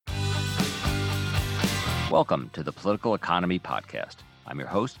Welcome to the Political Economy Podcast. I'm your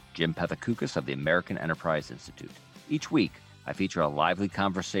host, Jim Pethokoukis of the American Enterprise Institute. Each week, I feature a lively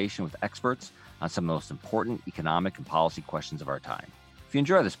conversation with experts on some of the most important economic and policy questions of our time. If you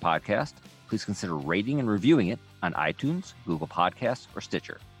enjoy this podcast, please consider rating and reviewing it on iTunes, Google Podcasts, or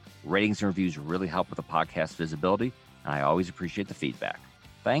Stitcher. Ratings and reviews really help with the podcast visibility, and I always appreciate the feedback.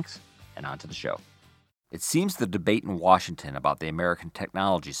 Thanks, and on to the show. It seems the debate in Washington about the American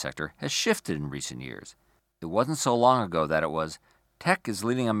technology sector has shifted in recent years. It wasn't so long ago that it was, tech is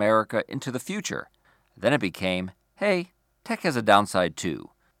leading America into the future. Then it became, hey, tech has a downside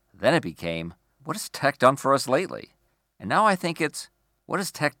too. Then it became, what has tech done for us lately? And now I think it's, what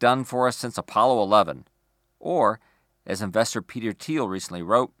has tech done for us since Apollo 11? Or, as investor Peter Thiel recently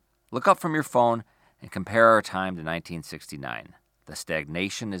wrote, look up from your phone and compare our time to 1969. The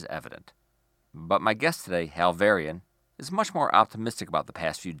stagnation is evident. But my guest today, Hal Varian, is much more optimistic about the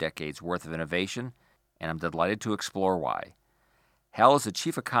past few decades' worth of innovation, and I'm delighted to explore why. Hal is the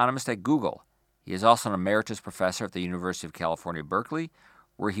chief economist at Google. He is also an emeritus professor at the University of California, Berkeley,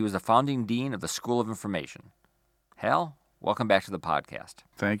 where he was the founding dean of the School of Information. Hal, welcome back to the podcast.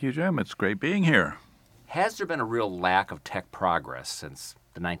 Thank you, Jim. It's great being here. Has there been a real lack of tech progress since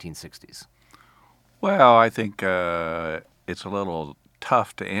the 1960s? Well, I think it's a little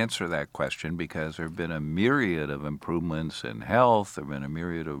tough to answer that question because there have been a myriad of improvements in health. There have been a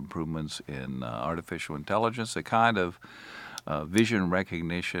myriad of improvements in artificial intelligence. The kind of vision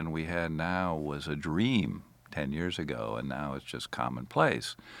recognition we had now was a dream 10 years ago, and now it's just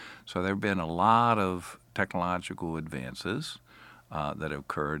commonplace. So there have been a lot of technological advances that have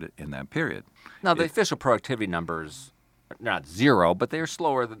occurred in that period. Now, the official productivity numbers not zero, but they're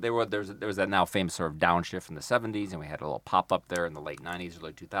slower. There was that now famous sort of downshift in the 70s, and we had a little pop-up there in the late 90s,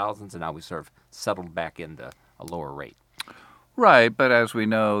 early 2000s, and now we sort of settled back into a lower rate. Right, but as we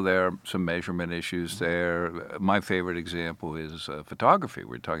know, there are some measurement issues there. My favorite example is photography.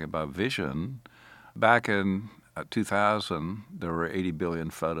 We're talking about vision. Back in 2000, there were 80 billion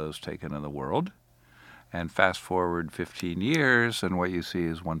photos taken in the world. And fast forward 15 years, and what you see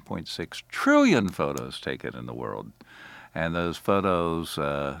is 1.6 trillion photos taken in the world. And those photos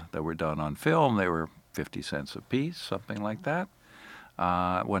that were done on film, they were 50 cents a piece, something like that.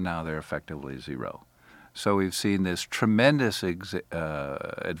 Well, now they're effectively zero. So we've seen this tremendous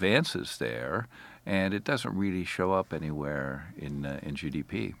advances there, and it doesn't really show up anywhere in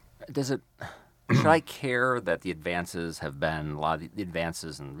GDP. Should I care that the advances have been, a lot of the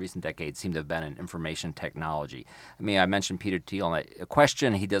advances in recent decades seem to have been in information technology? I mean, I mentioned Peter Thiel, and a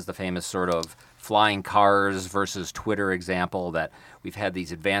question, he does the famous sort of flying cars versus Twitter example that we've had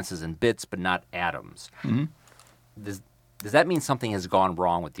these advances in bits but not atoms. Mm-hmm. Does that mean something has gone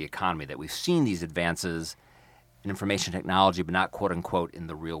wrong with the economy, that we've seen these advances in information technology but not, quote-unquote, in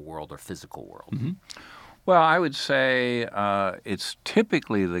the real world or physical world? Mm-hmm. Well, I would say it's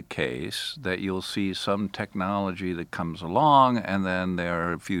typically the case that you'll see some technology that comes along, and then there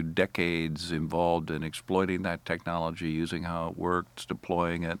are a few decades involved in exploiting that technology, using how it works,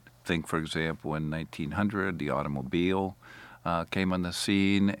 deploying it. Think, for example, in 1900, the automobile came on the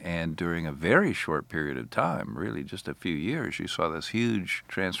scene, and during a very short period of time, really just a few years, you saw this huge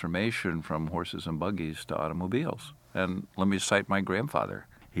transformation from horses and buggies to automobiles. And let me cite my grandfather.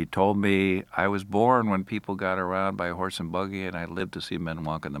 He told me, I was born when people got around by horse and buggy, and I lived to see men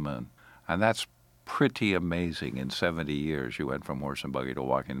walk on the moon. And that's pretty amazing. In 70 years, you went from horse and buggy to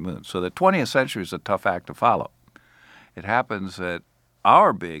walking the moon. So the 20th century is a tough act to follow. It happens that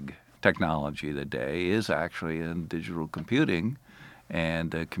our big technology of the day is actually in digital computing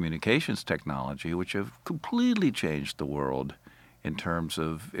and communications technology, which have completely changed the world in terms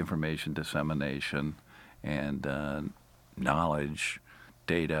of information dissemination and knowledge.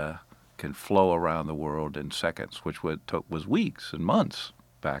 Data can flow around the world in seconds, which was weeks and months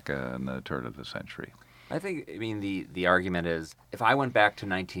back in the turn of the century. I mean, the argument is, if I went back to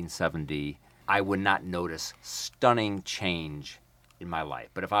 1970, I would not notice stunning change in my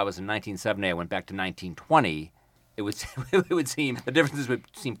life. But if I was in 1970, I went back to 1920, it would seem, the differences would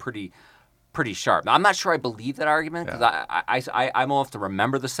seem pretty sharp. Now, I'm not sure I believe that argument because I'm old enough to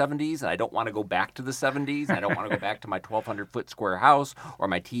remember the 70s, and I don't want to go back to the 70s. And I don't want to go back to my 1,200-foot square house or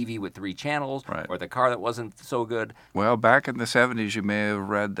my TV with 3 channels or the car that wasn't so good. Well, back in the 70s, you may have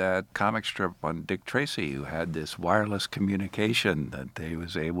read that comic strip on Dick Tracy, who had this wireless communication that they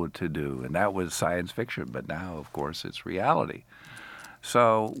was able to do, and that was science fiction. But now, of course, it's reality.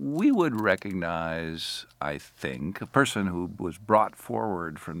 So we would recognize, I think, a person who was brought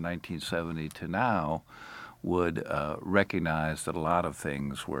forward from 1970 to now would recognize that a lot of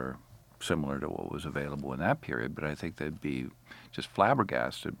things were similar to what was available in that period, but I think they'd be just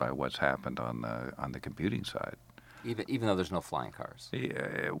flabbergasted by what's happened on the computing side. Even though there's no flying cars.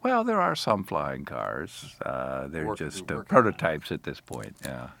 Yeah, well, there are some flying cars. They're just prototypes at this point.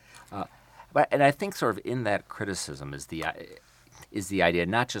 Yeah. And I think sort of in that criticism is the idea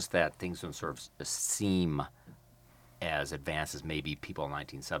not just that things don't sort of seem as advanced as maybe people in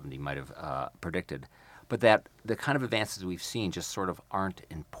 1970 might have predicted, but that the kind of advances we've seen just sort of aren't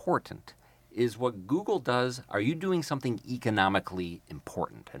important. Is what Google does, are you doing something economically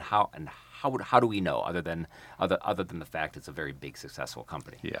important? And how do we know other than the fact it's a very big successful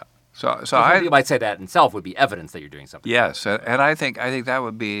company? Yeah. So you might say that in itself would be evidence that you're doing something. Yes, and I think that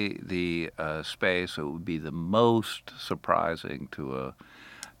would be the space that would be the most surprising to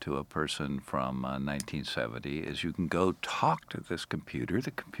a person from 1970 is you can go talk to this computer.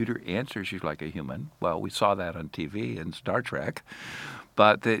 The computer answers you like a human. Well, we saw that on TV in Star Trek.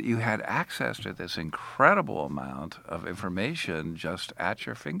 But that you had access to this incredible amount of information just at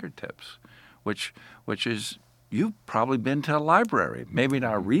your fingertips, which is, you've probably been to a library, maybe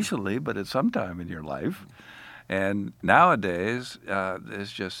not recently, but at some time in your life. And nowadays,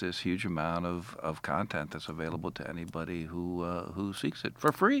 there's just this huge amount of content that's available to anybody who seeks it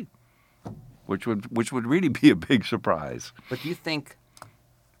for free, which would really be a big surprise. But do you think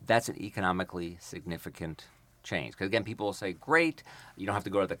that's an economically significant change? Because again, people will say, "Great, you don't have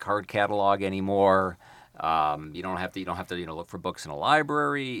to go to the card catalog anymore. You don't have to look for books in a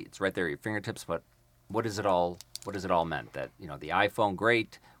library. It's right there at your fingertips." But what does it all meant? That the iPhone,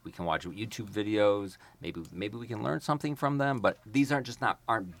 great, we can watch YouTube videos. Maybe we can learn something from them. But these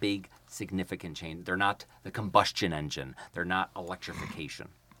aren't big significant change. They're not the combustion engine. They're not electrification.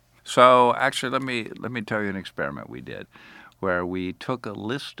 So actually, let me tell you an experiment we did, where we took a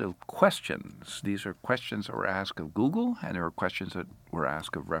list of questions. These are questions that were asked of Google, and there were questions that were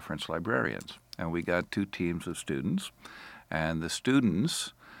asked of reference librarians. And we got two teams of students, and the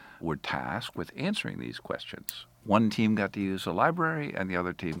students were tasked with answering these questions. One team got to use a library, and the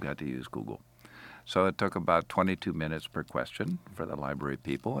other team got to use Google. So it took about 22 minutes per question for the library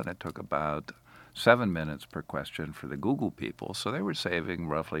people, and it took about 7 minutes per question for the Google people. So they were saving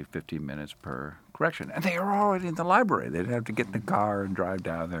roughly 15 minutes per correction. And they were already in the library. They didn't have to get in the car and drive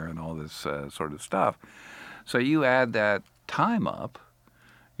down there and all this sort of stuff. So you add that time up,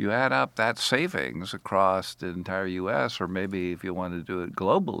 you add up that savings across the entire U.S., or maybe if you want to do it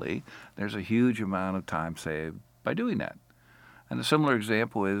globally, there's a huge amount of time saved by doing that. And a similar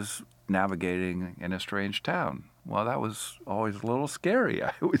example is navigating in a strange town. Well, that was always a little scary,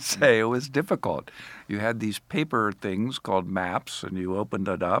 I would say. It was difficult. You had these paper things called maps, and you opened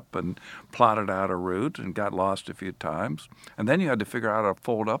it up and plotted out a route and got lost a few times. And then you had to figure out how to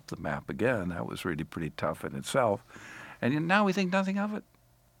fold up the map again. That was really pretty tough in itself. And now we think nothing of it.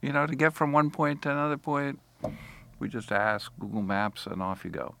 To get from one point to another point, we just ask Google Maps and off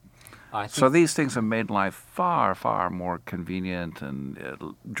you go. So these things have made life far, far more convenient and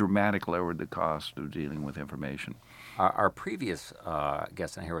dramatically lowered the cost of dealing with information. Our previous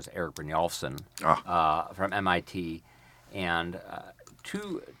guest in here was Eric Brynjolfsson from MIT, and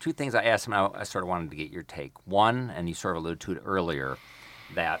two things I asked him. I sort of wanted to get your take. One, and you sort of alluded to it earlier,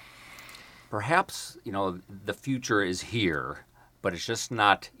 that perhaps the future is here, but it's just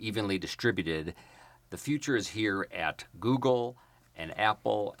not evenly distributed. The future is here at Google and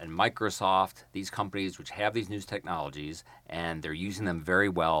Apple and Microsoft, these companies which have these new technologies, and they're using them very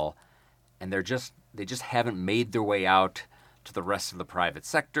well, and they just haven't made their way out to the rest of the private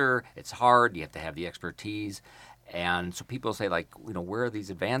sector. It's hard. You have to have the expertise. And so people say, where are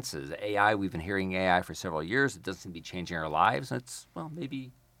these advances? AI, we've been hearing AI for several years. It doesn't seem to be changing our lives. And it's,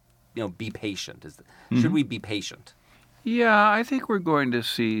 maybe, be patient. Should we be patient? Yeah, I think we're going to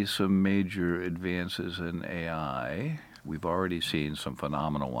see some major advances in AI. We've already seen some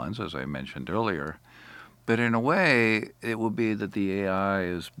phenomenal ones, as I mentioned earlier. But in a way, it will be that the AI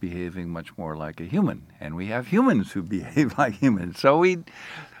is behaving much more like a human, and we have humans who behave like humans. So we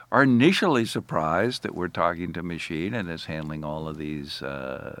are initially surprised that we're talking to a machine and it's handling all of these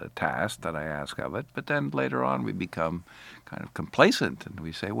tasks that I ask of it. But then later on, we become kind of complacent, and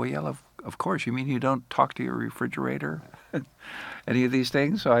we say, well, yeah, of course, you mean you don't talk to your refrigerator? Any of these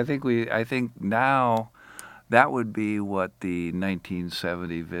things? So I think now that would be what the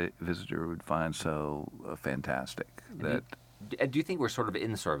 1970 visitor would find so fantastic. Do you think we're sort of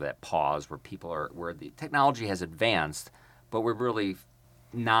in that pause where the technology has advanced, but we're really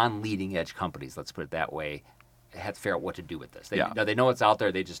non-leading edge companies, let's put it that way, have to figure out what to do with this. They know it's out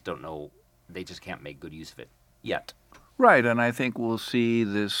there, they just don't know, they just can't make good use of it yet. Right, and I think we'll see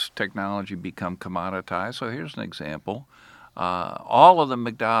this technology become commoditized. So here's an example. all of the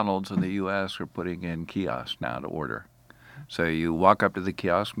McDonald's in the U.S. are putting in kiosks now to order. So you walk up to the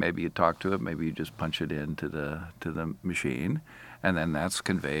kiosk, maybe you talk to it, maybe you just punch it into the machine, and then that's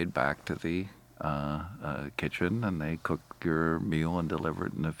conveyed back to the kitchen, and they cook your meal and deliver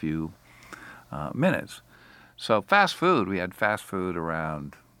it in a few minutes. So fast food, we had fast food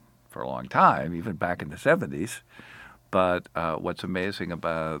around for a long time, even back in the 70s. But what's amazing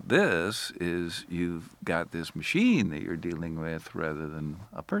about this is you've got this machine that you're dealing with rather than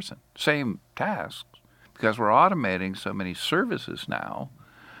a person. Same tasks, because we're automating so many services now,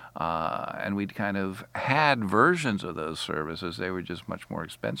 and we'd kind of had versions of those services. They were just much more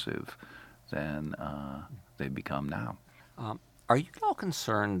expensive than they've become now. Are you at all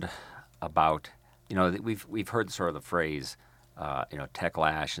concerned about, we've heard sort of the phrase,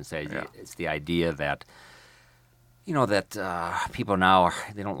 techlash, and say it's the idea that people now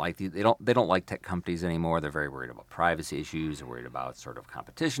they don't like tech companies anymore. They're very worried about privacy issues. They're worried about sort of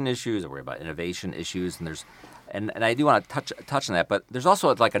competition issues. They're worried about innovation issues. And I do want to touch on that. But there's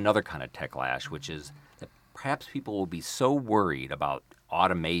also like another kind of techlash, which is that perhaps people will be so worried about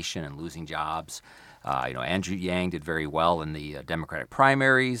automation and losing jobs. Andrew Yang did very well in the Democratic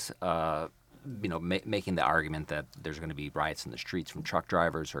primaries. Making the argument that there's going to be riots in the streets from truck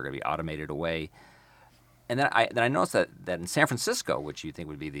drivers who are going to be automated away. And then I noticed that in San Francisco, which you think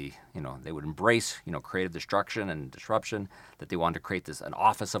would be they would embrace, creative destruction and disruption, that they wanted to create an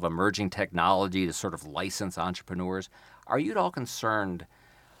office of emerging technology to sort of license entrepreneurs. Are you at all concerned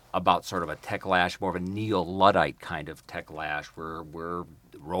about sort of a techlash, more of a neo-Luddite kind of techlash, where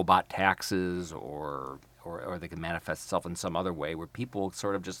robot taxes or they can manifest itself in some other way where people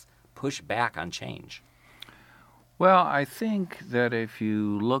sort of just push back on change? Well, I think that if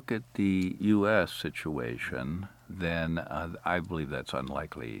you look at the U.S. situation, then I believe that's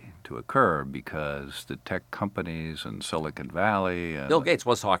unlikely to occur because the tech companies in Silicon Valley and Bill Gates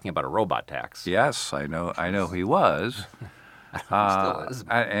was talking about a robot tax. Yes, I know he was. Still is.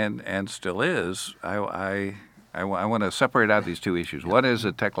 And still is. I want to separate out these two issues. One is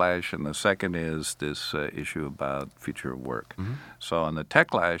the techlash, and the second is this issue about future of work. Mm-hmm. So on the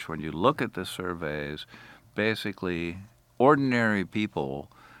techlash, when you look at the surveys, basically, ordinary people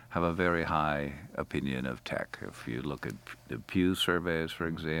have a very high opinion of tech. If you look at the Pew surveys, for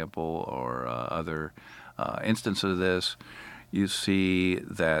example, or other instances of this, you see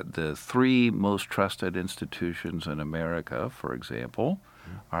that the three most trusted institutions in America, for example,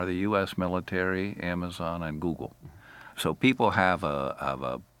 are the U.S. military, Amazon, and Google. So people have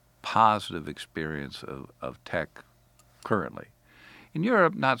a positive experience of tech currently. In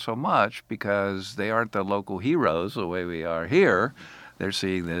Europe, not so much because they aren't the local heroes the way we are here. They're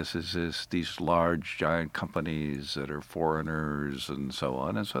seeing this as these large, giant companies that are foreigners and so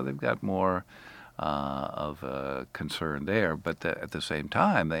on, and so they've got more of a concern there. But at the same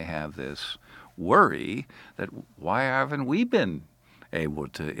time, they have this worry that why haven't we been able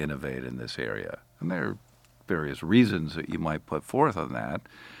to innovate in this area? And there are various reasons that you might put forth on that.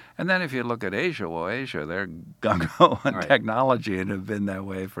 And then if you look at Asia, they're gung-ho on technology and have been that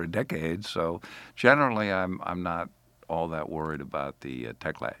way for decades. So generally, I'm not all that worried about the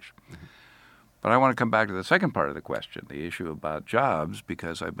techlash. Mm-hmm. But I want to come back to the second part of the question, the issue about jobs,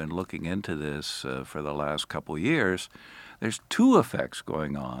 because I've been looking into this for the last couple of years. There's two effects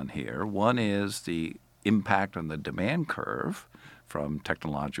going on here. One is the impact on the demand curve from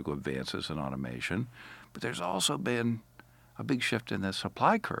technological advances in automation, but there's also been a big shift in the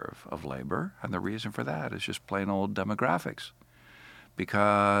supply curve of labor, and the reason for that is just plain old demographics.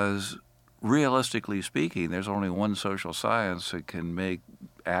 Because realistically speaking, there's only one social science that can make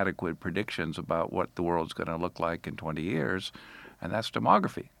adequate predictions about what the world's going to look like in 20 years, and that's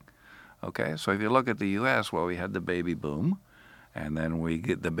demography. Okay, so if you look at the U.S., we had the baby boom, and then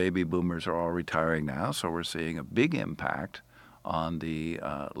the baby boomers are all retiring now, so we're seeing a big impact on the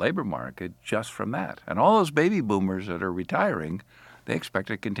labor market just from that. And all those baby boomers that are retiring, they expect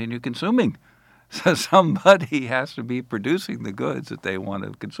to continue consuming. So somebody has to be producing the goods that they want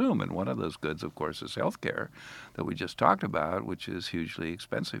to consume. And one of those goods, of course, is healthcare that we just talked about, which is hugely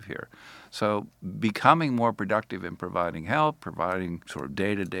expensive here. So becoming more productive in providing help, providing sort of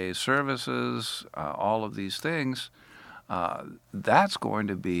day-to-day services, all of these things, that's going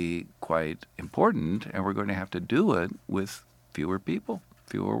to be quite important, and we're going to have to do it with fewer people,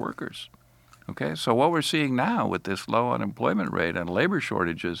 fewer workers. Okay, so what we're seeing now with this low unemployment rate and labor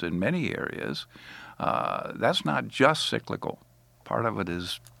shortages in many areas, that's not just cyclical. Part of it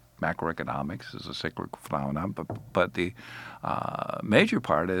is macroeconomics, is a cyclical phenomenon, but the major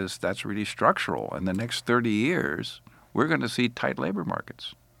part is that's really structural. In the next 30 years, we're going to see tight labor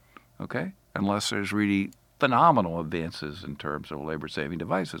markets, okay, unless there's really phenomenal advances in terms of labor-saving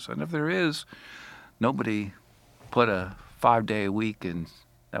devices. And if there is, nobody put a 5-day week in.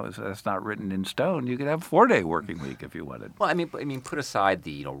 That's not written in stone. You could have a 4-day working week if you wanted. Well, I mean, put aside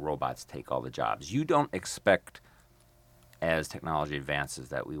the robots take all the jobs. You don't expect, as technology advances,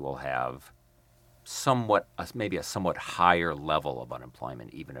 that we will have maybe a somewhat higher level of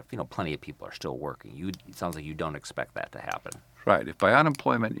unemployment, even if plenty of people are still working. It sounds like you don't expect that to happen. Right. If by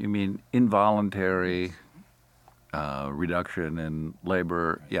unemployment you mean involuntary reduction in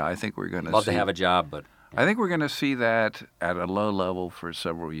labor, yeah, I think we're going to love to have a job, but I think we're going to see that at a low level for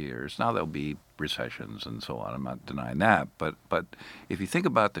several years. Now there'll be recessions and so on. I'm not denying that, but if you think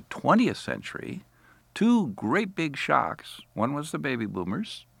about the 20th century, two great big shocks. One was the baby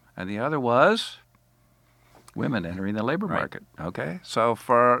boomers, and the other was women entering the labor market. Okay, so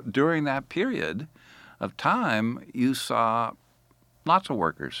during that period of time, you saw lots of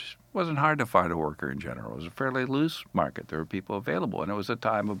workers. It wasn't hard to find a worker in general. It was a fairly loose market. There were people available, and it was a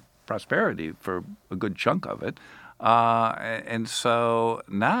time of prosperity for a good chunk of it. And so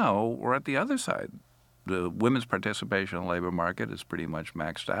now we're at the other side. The women's participation in the labor market is pretty much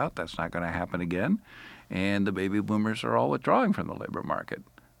maxed out. That's not going to happen again. And the baby boomers are all withdrawing from the labor market.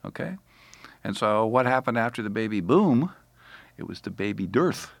 Okay? And so what happened after the baby boom? It was the baby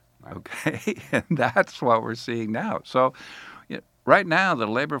dearth. Okay? And that's what we're seeing now. So right now, the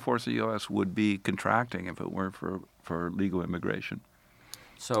labor force of the U.S. would be contracting if it weren't for legal immigration.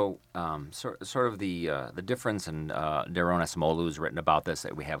 So, sort of the difference, and Daron Acemoglu has written about this,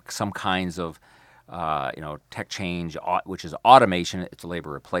 that we have some kinds of tech change, which is automation, it's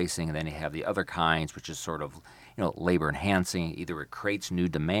labor replacing, and then you have the other kinds, which is sort of labor enhancing. Either it creates new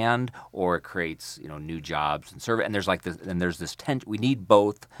demand or it creates new jobs and service. And there's this tension. We need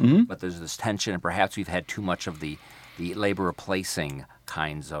both, but there's this tension, and perhaps we've had too much of the labor replacing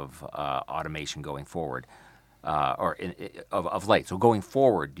kinds of automation going forward. Of late. So going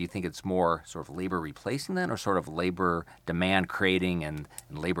forward, do you think it's more sort of labor replacing then, or sort of labor demand creating and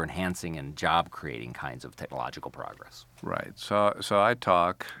labor enhancing and job creating kinds of technological progress? Right. So I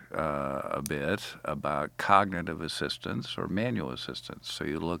talk a bit about cognitive assistance or manual assistance. So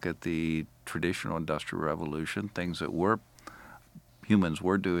you look at the traditional industrial revolution, things that humans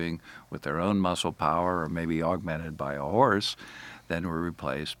were doing with their own muscle power or maybe augmented by a horse, then were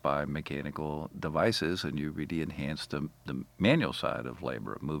replaced by mechanical devices, and you really enhance the manual side of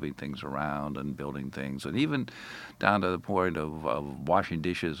labor, moving things around and building things, and even down to the point of washing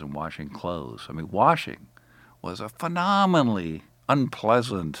dishes and washing clothes. I mean, washing was a phenomenally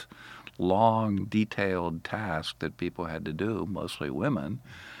unpleasant, long, detailed task that people had to do, mostly women,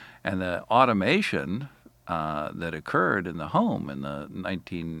 and the automation that occurred in the home in the late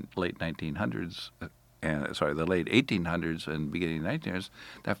 1800s and beginning 1900s,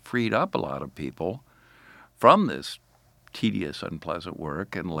 that freed up a lot of people from this tedious, unpleasant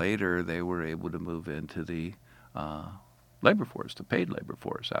work, and later they were able to move into the labor force, the paid labor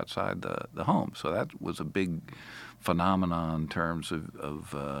force outside the home. So that was a big phenomenon in terms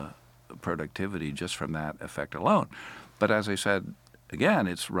of productivity just from that effect alone. But as I said, again,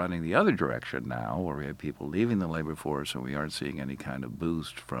 it's running the other direction now, where we have people leaving the labor force and we aren't seeing any kind of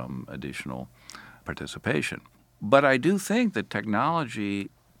boost from additional participation. But I do think that technology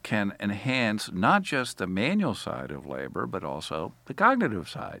can enhance not just the manual side of labor, but also the cognitive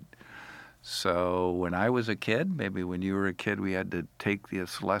side. So when I was a kid, maybe when you were a kid, we had to take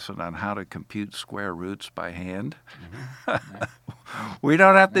this lesson on how to compute square roots by hand. Mm-hmm. We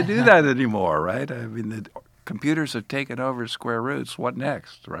don't have to do that anymore, right? I mean, the computers have taken over square roots. What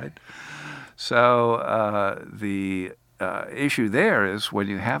next, right? So the issue there is when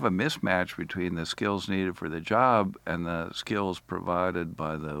you have a mismatch between the skills needed for the job and the skills provided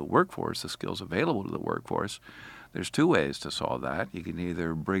by the workforce, the skills available to the workforce, there's two ways to solve that. You can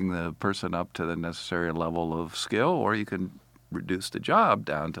either bring the person up to the necessary level of skill, or you can reduce the job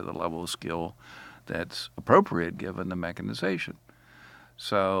down to the level of skill that's appropriate given the mechanization.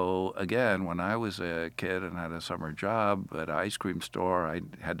 So again, when I was a kid and had a summer job at an ice cream store, I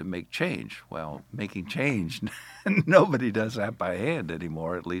had to make change. Well, making change, nobody does that by hand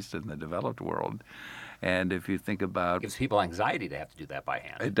anymore, at least in the developed world. And if you think about... It gives people anxiety to have to do that by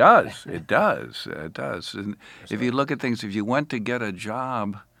hand. It does. It does. It does. And if you look at things, if you went to get a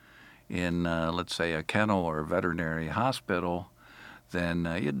job in, let's say, a kennel or a veterinary hospital, then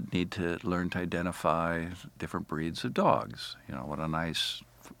you'd need to learn to identify different breeds of dogs. You know, what a nice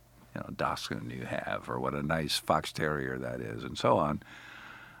Dachshund you have, or what a nice Fox Terrier that is, and so on.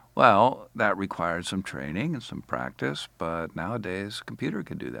 Well, that requires some training and some practice, but nowadays a computer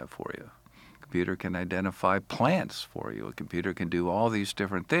can do that for you. computer can identify plants for you. A computer can do all these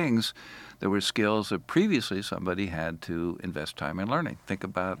different things. There were skills that previously somebody had to invest time in learning. Think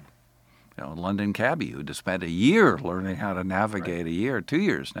about London cabbie who had spent a year learning how to navigate, a year, 2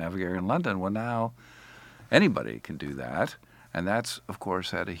 years navigating in London. Well, now anybody can do that. And that's, of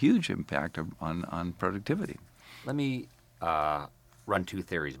course, had a huge impact on productivity. Let me run two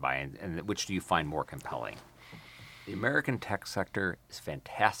theories by, and which do you find more compelling? The American tech sector is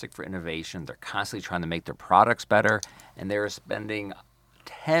fantastic for innovation. They're constantly trying to make their products better, and they're spending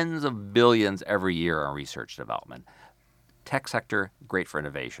tens of billions every year on research development. Tech sector, great for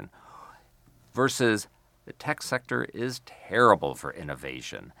innovation. Versus the tech sector is terrible for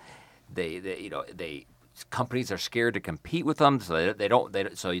innovation. Companies are scared to compete with them, so they don't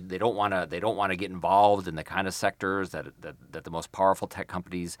want to get involved in the kind of sectors that the most powerful tech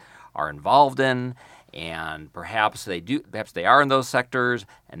companies are involved in, and perhaps they are in those sectors,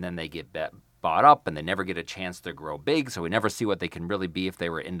 and then they get bought up, and they never get a chance to grow big. So we never see what they can really be if they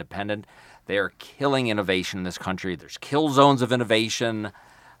were independent. They are killing innovation in this country. There's kill zones of innovation.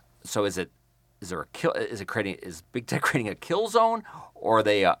 So is big tech creating a kill zone, or are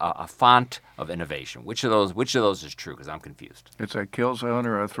they a font of innovation? Which of those is true? Because I'm confused. It's a kill zone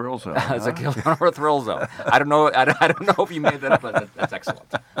or a thrill zone. It's a kill zone or a thrill zone. I don't know. I don't know if you made that up, but that's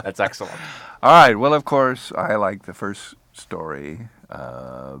excellent. That's excellent. All right. Well, of course, I like the first story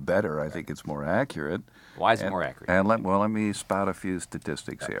better. I think it's more accurate. Why is it more accurate? And let me spout a few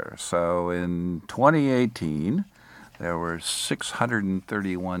statistics here. So in 2018. There were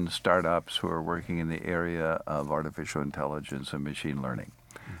 631 startups who are working in the area of artificial intelligence and machine learning.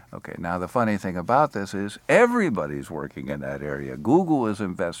 Okay, now the funny thing about this is everybody's working in that area. Google is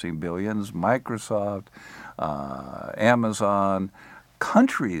investing billions, Microsoft, Amazon.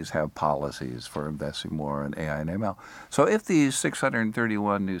 Countries have policies for investing more in AI and ML. So if these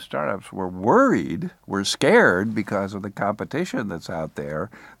 631 new startups were scared because of the competition that's out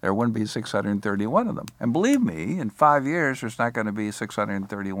there wouldn't be 631 of them. And believe me, in 5 years, there's not going to be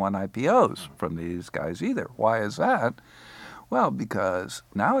 631 IPOs from these guys either. Why is that? Well, because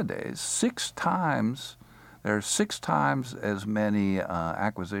nowadays, there are 6 times as many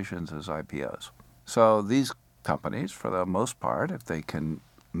acquisitions as IPOs. So these companies, for the most part, if they can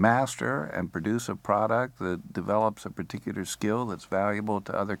master and produce a product that develops a particular skill that's valuable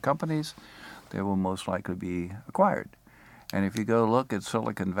to other companies, they will most likely be acquired. And if you go look at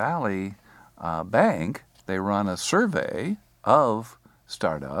Silicon Valley Bank, they run a survey of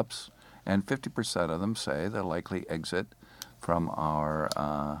startups, and 50% of them say they'll likely exit from our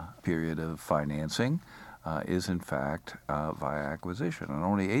period of financing is in fact via acquisition, and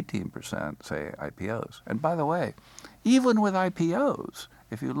only 18% say IPOs. And by the way, even with IPOs,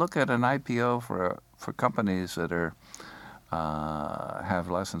 if you look at an IPO for companies that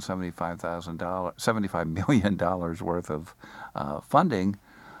have less than $75 million worth of funding,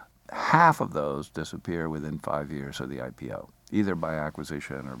 half of those disappear within 5 years of the IPO, either by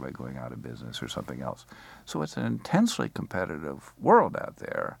acquisition or by going out of business or something else. So it's an intensely competitive world out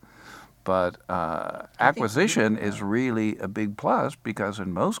there. But acquisition is really a big plus because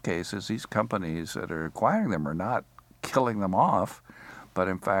in most cases, these companies that are acquiring them are not killing them off, but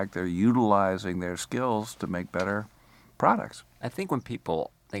in fact, they're utilizing their skills to make better products. I think when people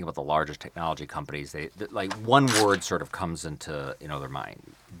think about the largest technology companies, they like one word sort of comes into their mind.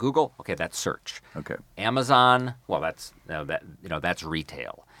 Google, okay, that's search. Okay. Amazon, well, that's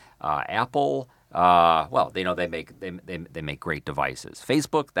retail. Apple. They make great devices.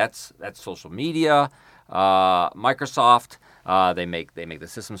 Facebook, that's social media. Microsoft, they make the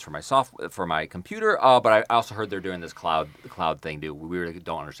systems for my computer. But I also heard they're doing this cloud thing too. We really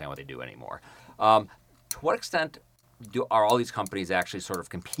don't understand what they do anymore. To what extent are all these companies actually sort of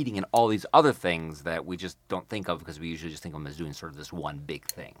competing in all these other things that we just don't think of because we usually just think of them as doing sort of this one big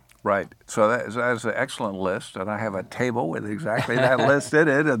thing? Right. So that is an excellent list, and I have a table with exactly that list in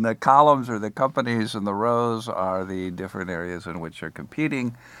it, and the columns are the companies and the rows are the different areas in which they're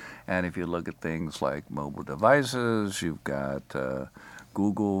competing. And if you look at things like mobile devices, you've got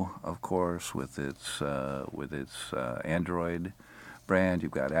Google, of course, with its Android brand.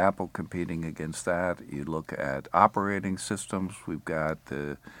 You've got Apple competing against that. You look at operating systems. We've got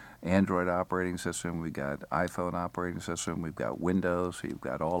the Android operating system. We've got iPhone operating system. We've got Windows. So you've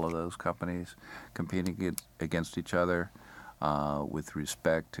got all of those companies competing against each other. With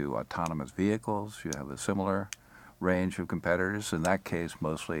respect to autonomous vehicles, you have a similar range of competitors. In that case,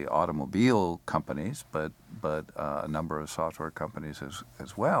 mostly automobile companies, but a number of software companies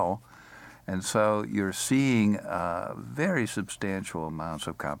as well. And so you're seeing very substantial amounts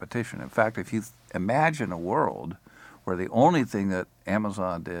of competition. In fact, if you imagine a world where the only thing that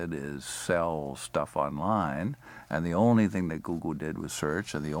Amazon did is sell stuff online, and the only thing that Google did was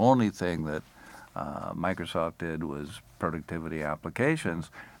search, and the only thing that Microsoft did was productivity applications,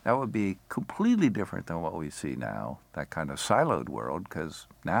 that would be completely different than what we see now, that kind of siloed world, because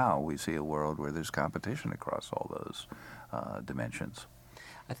now we see a world where there's competition across all those dimensions.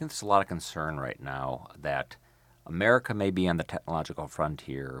 I think there's a lot of concern right now that America may be on the technological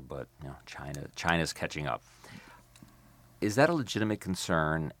frontier, but China's catching up. Is that a legitimate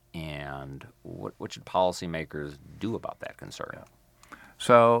concern, and what should policymakers do about that concern? Yeah.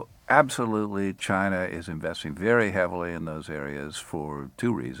 So absolutely, China is investing very heavily in those areas for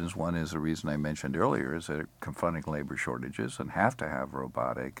two reasons. One is the reason I mentioned earlier, is that they're confronting labor shortages and have to have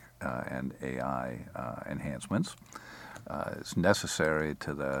robotic and AI enhancements. It's necessary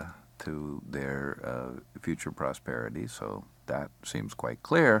to their future prosperity, so that seems quite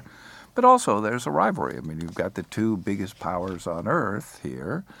clear. But also there's a rivalry. I mean, you've got the two biggest powers on Earth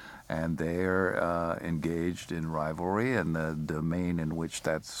here, and they're engaged in rivalry, and the domain in which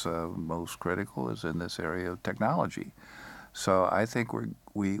that's most critical is in this area of technology. So I think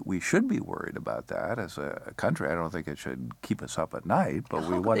we should be worried about that as a country. I don't think it should keep us up at night, but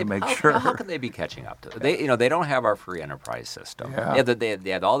we want to make sure. How can they be catching up to it? They don't have our free enterprise system. Yeah. They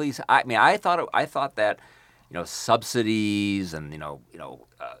had all these. I thought that subsidies and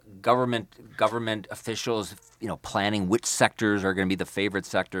government officials planning which sectors are going to be the favorite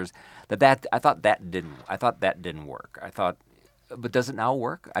sectors. I thought that didn't work. But does it now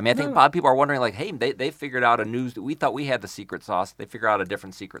work? I mean, I think a lot of people are wondering, like, hey, they figured out we thought we had the secret sauce. They figured out a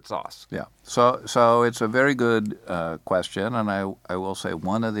different secret sauce. Yeah. So it's a very good question, and I will say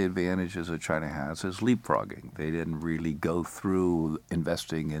one of the advantages that China has is leapfrogging. They didn't really go through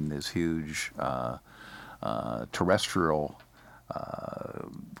investing in this huge terrestrial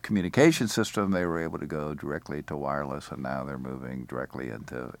communication system. They were able to go directly to wireless, and now they're moving directly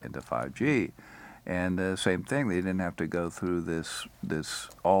into 5G. And same thing, they didn't have to go through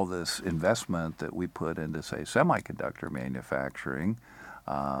all this investment that we put into, say, semiconductor manufacturing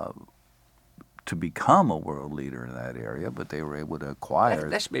to become a world leader in that area, but they were able to acquire.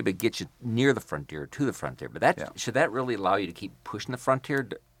 That should maybe get you near the frontier, to the frontier. But should that really allow you to keep pushing the frontier?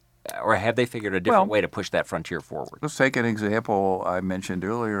 Or have they figured a different way to push that frontier forward? Let's take an example I mentioned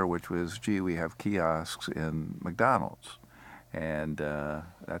earlier, which was, we have kiosks in McDonald's. And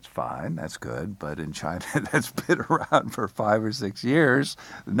that's fine, that's good. But in China, that's been around for 5 or 6 years.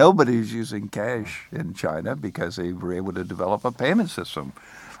 Nobody's using cash in China because they were able to develop a payment system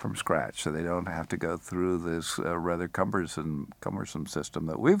from scratch. So they don't have to go through this rather cumbersome system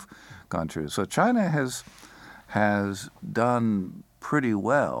that we've gone through. So China has done pretty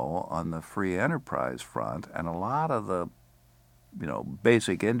well on the free enterprise front, and a lot of the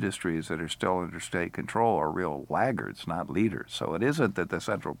basic industries that are still under state control are real laggards, not leaders. So it isn't that the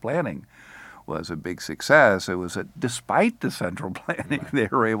central planning was a big success. It was that despite the central planning, they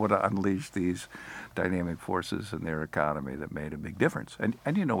were able to unleash these dynamic forces in their economy that made a big difference. And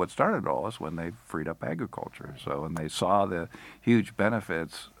what started it all is when they freed up agriculture. So when they saw the huge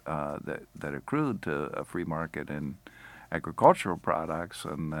benefits that accrued to a free market in agricultural products,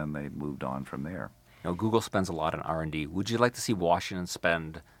 and then they moved on from there. Google spends a lot on R&D. Would you like to see Washington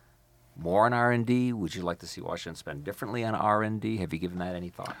spend more on R&D? Would you like to see Washington spend differently on R&D? Have you given that any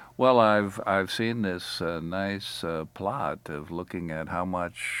thought? Well, I've seen this nice plot of looking at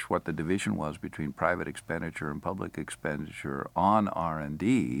what the division was between private expenditure and public expenditure on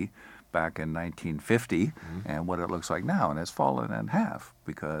R&D back in 1950, and what it looks like now, and it's fallen in half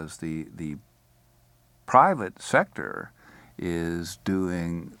because the private sector is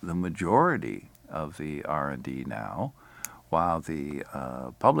doing the majority of the R&D now, while the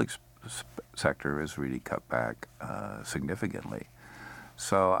public sector is really cut back significantly.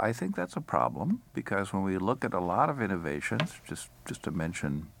 So I think that's a problem, because when we look at a lot of innovations, just to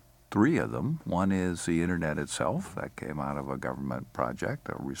mention 3 of them, one is the internet itself, that came out of a government project,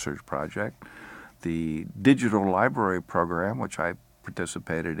 a research project. The digital library program, which I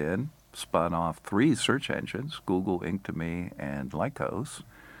participated in, spun off 3 search engines, Google, Inktomi, and Lycos.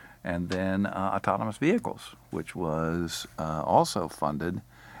 And then autonomous vehicles, which was also funded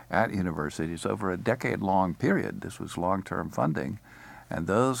at universities over a decade-long period. This was long-term funding, and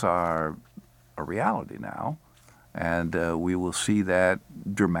those are a reality now. And we will see that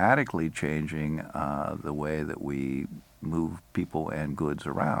dramatically changing the way that we move people and goods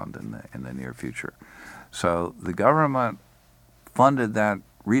around in the near future. So the government funded that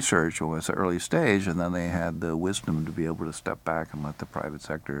research was the early stage, and then they had the wisdom to be able to step back and let the private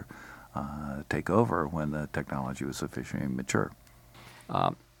sector take over when the technology was sufficiently mature.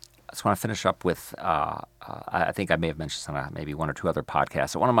 just want to finish up with, I think I may have mentioned this on maybe one or two other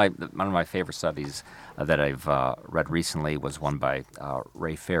podcasts. One of my favorite studies that I've read recently was one by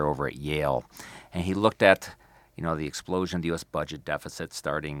Ray Fair over at Yale. And he looked at, the explosion of the U.S. budget deficit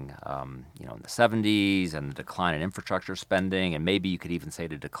starting, in the 70s, and the decline in infrastructure spending, and maybe you could even say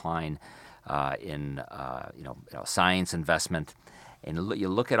the decline in, science investment. And you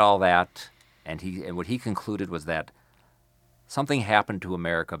look at all that, and what he concluded was that something happened to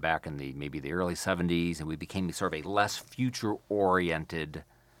America back in maybe the early 70s, and we became sort of a less future-oriented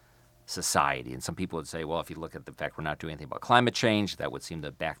society. And some people would say, well, if you look at the fact we're not doing anything about climate change, that would seem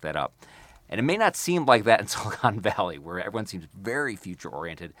to back that up. And it may not seem like that in Silicon Valley, where everyone seems very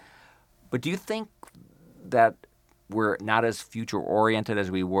future-oriented. But do you think that we're not as future-oriented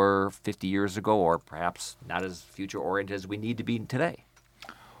as we were 50 years ago, or perhaps not as future-oriented as we need to be today?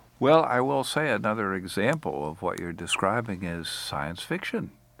 Well, I will say another example of what you're describing is science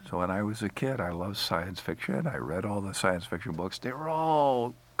fiction. So when I was a kid, I loved science fiction. I read all the science fiction books. They were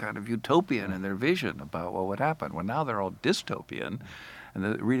all kind of utopian in their vision about what would happen. Well, now they're all dystopian.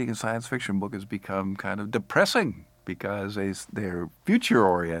 And reading a science fiction book has become kind of depressing because they're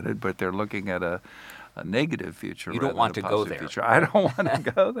future-oriented, but they're looking at a negative future. You don't want to go there. Future. I don't want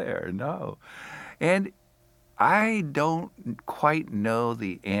to go there, no. And I don't quite know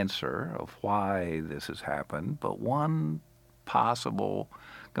the answer of why this has happened, but one possible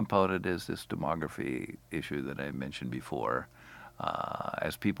component is this demography issue that I mentioned before.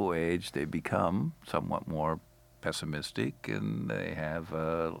 As people age, they become somewhat more pessimistic, and they have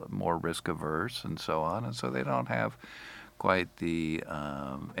more risk averse and so on, and so they don't have quite the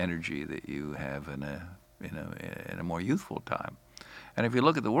energy that you have in a more youthful time. And if you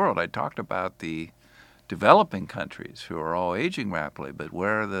look at the world, I talked about the developing countries who are all aging rapidly, but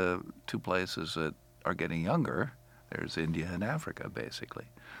where are the two places that are getting younger? There's India and Africa, basically.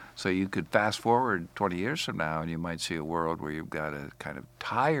 So you could fast forward 20 years from now, and you might see a world where you've got a kind of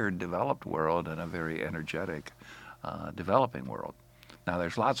tired, developed world and a very energetic, developing world. Now,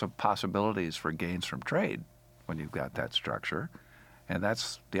 there's lots of possibilities for gains from trade when you've got that structure, and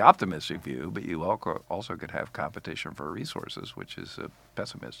that's the optimistic view, but you also could have competition for resources, which is a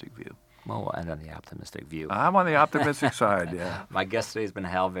pessimistic view. Well, we'll end on the optimistic view. I'm on the optimistic side, yeah. My guest today has been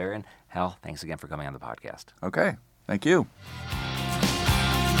Hal Varian. Hal, thanks again for coming on the podcast. Okay, thank you.